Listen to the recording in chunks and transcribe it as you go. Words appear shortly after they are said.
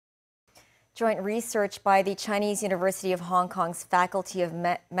Joint research by the Chinese University of Hong Kong's Faculty of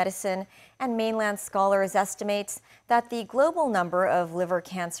Medicine and mainland scholars estimates that the global number of liver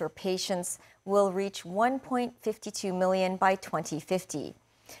cancer patients will reach 1.52 million by 2050.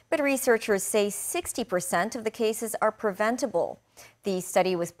 But researchers say 60% of the cases are preventable. The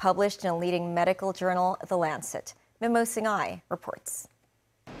study was published in a leading medical journal, The Lancet. Singhai reports.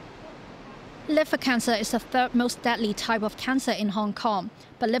 Liver cancer is the third most deadly type of cancer in Hong Kong,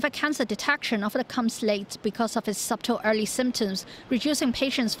 but liver cancer detection often comes late because of its subtle early symptoms, reducing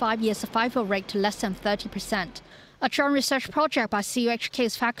patients' 5-year survival rate to less than 30%. A joint research project by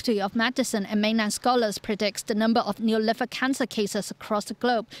CUHK's Faculty of Medicine and mainland scholars predicts the number of new liver cancer cases across the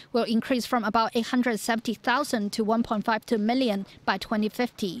globe will increase from about 870,000 to 1.52 million by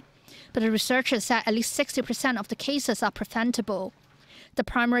 2050. But the researchers said at least 60% of the cases are preventable. The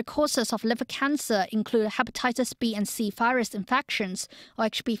primary causes of liver cancer include hepatitis B and C virus infections, or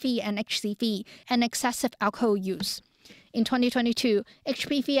HBV and HCV, and excessive alcohol use. In 2022,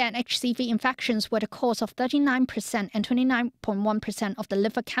 HBV and HCV infections were the cause of 39% and 29.1% of the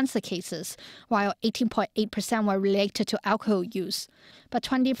liver cancer cases, while 18.8% were related to alcohol use. By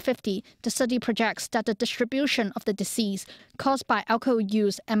 2050, the study projects that the distribution of the disease caused by alcohol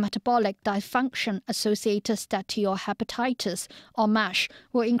use and metabolic dysfunction-associated steatohepatitis, or MASH,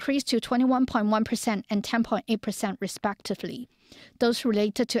 will increase to 21.1% and 10.8% respectively. Those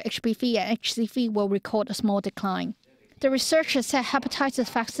related to HBV and HCV will record a small decline. The researchers said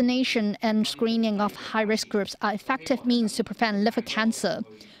hepatitis vaccination and screening of high-risk groups are effective means to prevent liver cancer.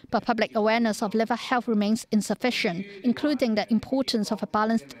 But public awareness of liver health remains insufficient, including the importance of a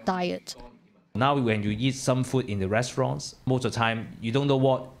balanced diet. Now when you eat some food in the restaurants, most of the time you don't know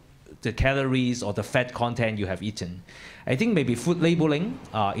what the calories or the fat content you have eaten. I think maybe food labeling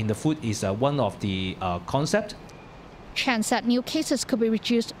in the food is one of the concepts. Chan said new cases could be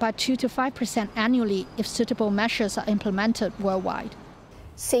reduced by 2 to 5% annually if suitable measures are implemented worldwide.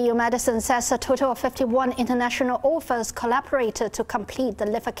 CU Medicine says a total of 51 international authors collaborated to complete the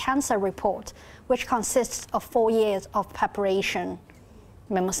liver cancer report, which consists of 4 years of preparation.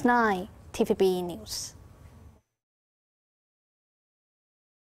 Singhai, TVB News.